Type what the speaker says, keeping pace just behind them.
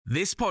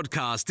This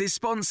podcast is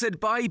sponsored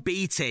by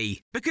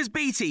BT, because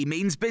BT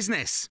means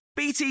business.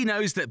 BT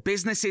knows that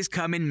businesses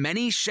come in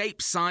many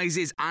shapes,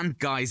 sizes and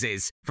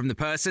guises, from the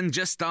person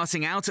just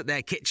starting out at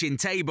their kitchen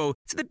table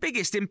to the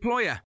biggest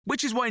employer,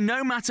 which is why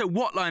no matter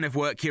what line of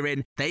work you're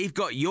in, they've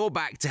got your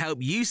back to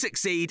help you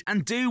succeed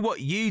and do what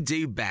you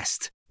do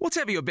best.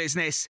 Whatever your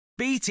business,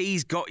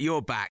 BT's got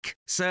your back.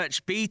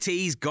 Search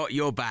BT's got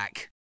your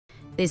back.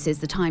 This is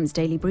the Times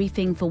Daily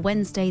Briefing for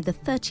Wednesday, the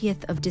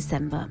 30th of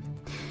December.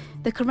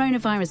 The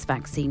coronavirus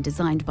vaccine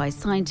designed by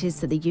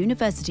scientists at the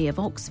University of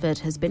Oxford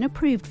has been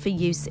approved for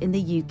use in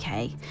the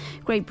UK.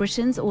 Great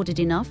Britain's ordered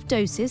enough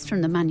doses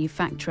from the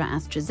manufacturer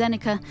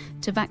AstraZeneca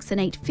to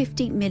vaccinate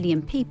 50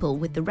 million people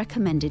with the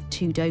recommended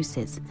 2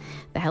 doses.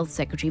 The Health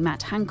Secretary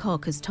Matt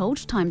Hancock has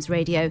told Times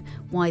Radio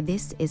why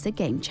this is a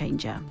game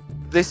changer.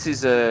 This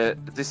is a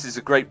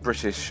great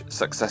British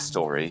success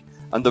story,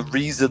 and the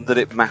reason that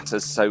it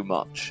matters so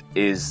much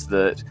is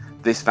that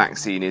this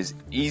vaccine is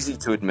easy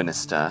to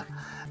administer.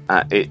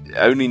 It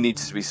only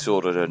needs to be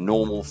stored at a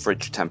normal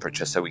fridge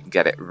temperature, so we can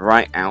get it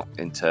right out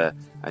into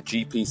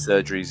GP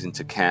surgeries,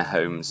 into care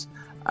homes,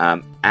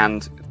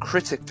 and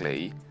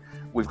critically,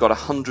 we've got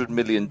 100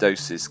 million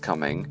doses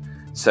coming,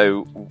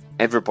 so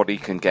everybody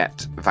can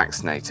get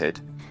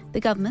vaccinated. The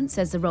government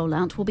says the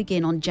rollout will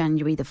begin on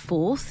January the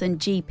 4th, and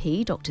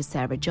GP Dr.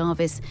 Sarah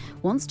Jarvis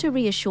wants to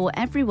reassure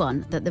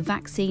everyone that the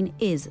vaccine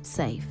is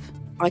safe.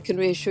 I can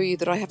reassure you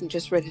that I haven't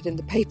just read it in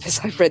the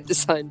papers, I've read the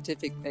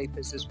scientific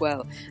papers as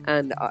well.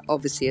 And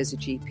obviously as a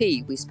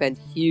GP, we spend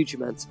huge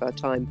amounts of our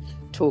time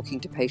talking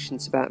to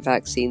patients about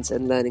vaccines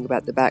and learning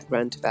about the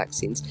background to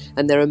vaccines.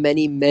 And there are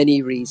many,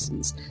 many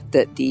reasons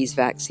that these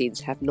vaccines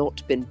have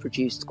not been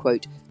produced,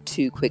 quote,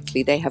 too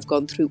quickly. They have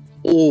gone through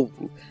all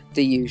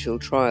the usual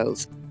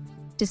trials.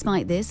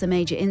 Despite this, a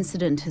major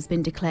incident has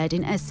been declared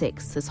in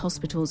Essex as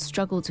hospitals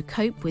struggle to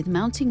cope with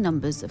mounting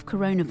numbers of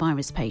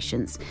coronavirus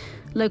patients.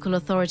 Local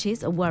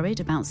authorities are worried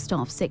about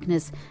staff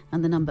sickness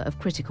and the number of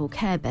critical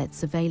care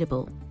beds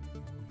available.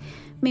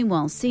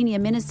 Meanwhile, senior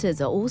ministers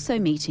are also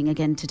meeting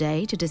again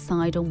today to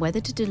decide on whether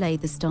to delay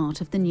the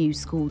start of the new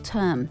school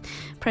term.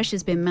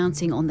 Pressure's been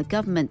mounting on the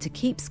government to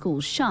keep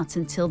schools shut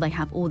until they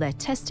have all their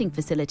testing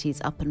facilities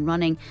up and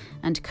running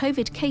and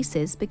COVID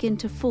cases begin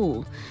to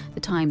fall. The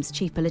Times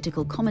chief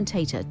political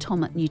commentator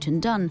Tom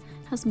Newton-Dunn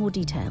has more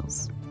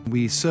details.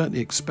 We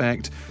certainly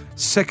expect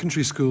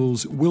secondary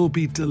schools will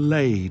be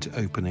delayed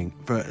opening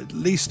for at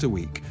least a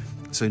week.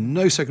 So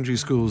no secondary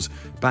schools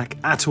back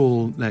at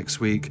all next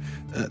week.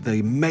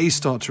 They may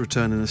start to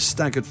return in a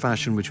staggered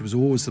fashion, which was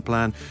always the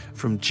plan,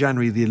 from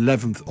January the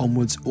 11th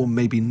onwards, or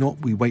maybe not.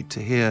 We wait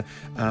to hear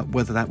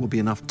whether that will be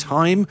enough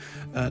time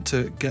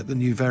to get the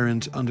new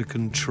variant under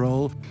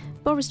control.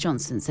 Boris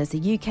Johnson says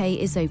the UK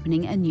is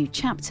opening a new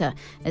chapter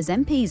as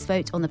MPs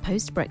vote on the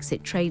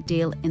post-Brexit trade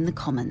deal in the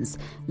Commons.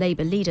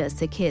 Labour leader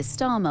Sir Keir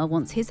Starmer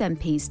wants his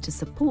MPs to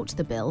support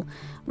the bill.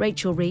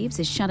 Rachel Reeves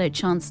is Shadow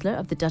Chancellor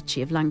of the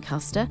Duchy of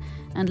Lancaster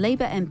and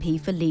Labour MP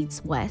for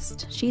Leeds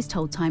West. She's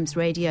told Times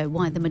Radio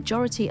why the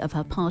majority of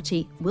her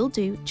party will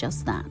do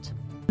just that.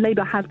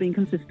 Labour has been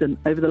consistent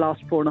over the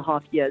last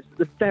 4.5 years.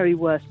 The very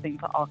worst thing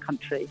for our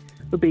country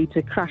would be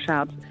to crash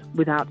out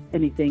without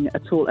anything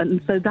at all.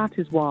 And so that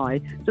is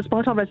why,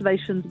 despite our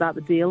reservations about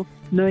the deal,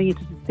 knowing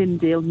it is a thin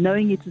deal,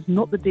 knowing it is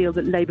not the deal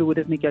that Labour would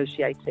have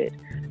negotiated,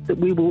 that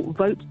we will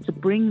vote to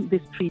bring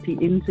this treaty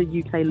into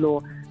UK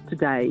law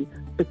today,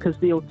 because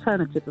the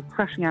alternative of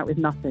crashing out with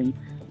nothing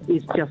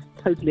is just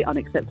totally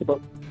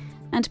unacceptable.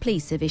 And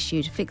police have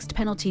issued fixed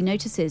penalty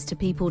notices to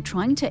people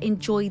trying to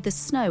enjoy the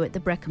snow at the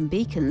Brecon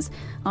Beacons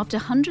after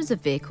hundreds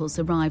of vehicles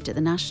arrived at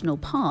the national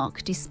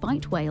park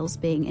despite Wales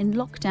being in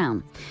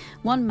lockdown.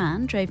 One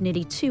man drove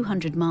nearly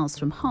 200 miles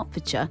from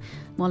Hertfordshire,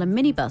 while a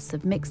minibus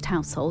of mixed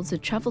households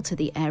had travelled to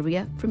the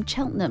area from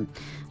Cheltenham.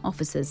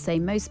 Officers say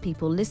most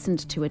people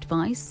listened to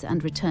advice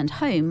and returned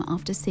home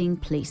after seeing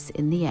police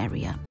in the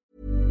area.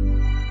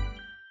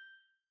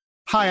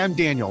 Hi, I'm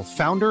Daniel,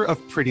 founder of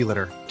Pretty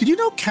Litter. Did you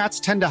know cats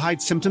tend to hide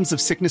symptoms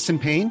of sickness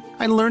and pain?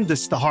 I learned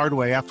this the hard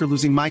way after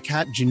losing my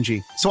cat,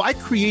 Gingy. So I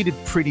created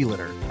Pretty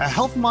Litter, a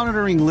health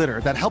monitoring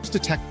litter that helps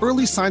detect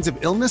early signs of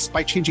illness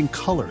by changing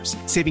colors,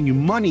 saving you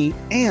money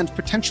and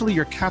potentially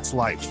your cat's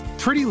life.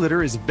 Pretty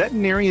Litter is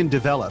veterinarian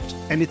developed,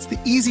 and it's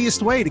the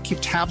easiest way to keep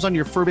tabs on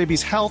your fur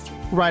baby's health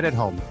right at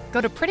home.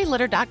 Go to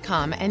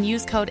prettylitter.com and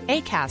use code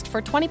ACAST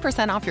for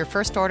 20% off your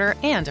first order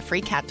and a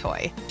free cat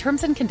toy.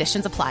 Terms and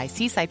conditions apply.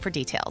 See site for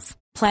details.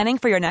 Planning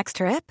for your next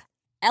trip?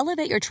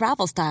 Elevate your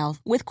travel style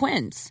with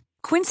Quince.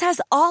 Quince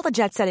has all the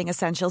jet-setting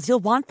essentials you'll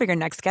want for your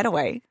next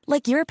getaway,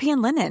 like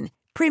European linen,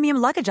 premium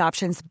luggage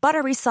options,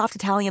 buttery soft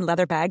Italian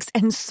leather bags,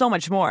 and so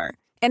much more.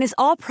 And is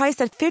all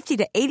priced at 50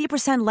 to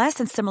 80% less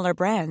than similar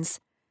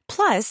brands.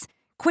 Plus,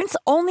 Quince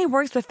only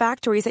works with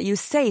factories that use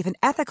safe and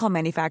ethical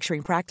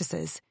manufacturing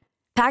practices.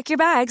 Pack your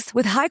bags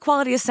with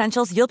high-quality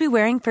essentials you'll be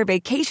wearing for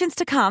vacations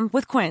to come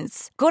with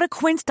Quince. Go to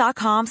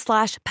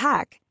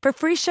quince.com/pack for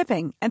free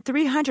shipping and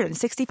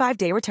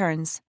 365-day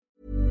returns.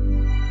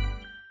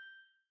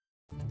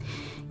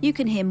 You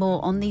can hear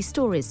more on these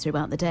stories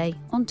throughout the day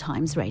on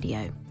Times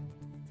Radio.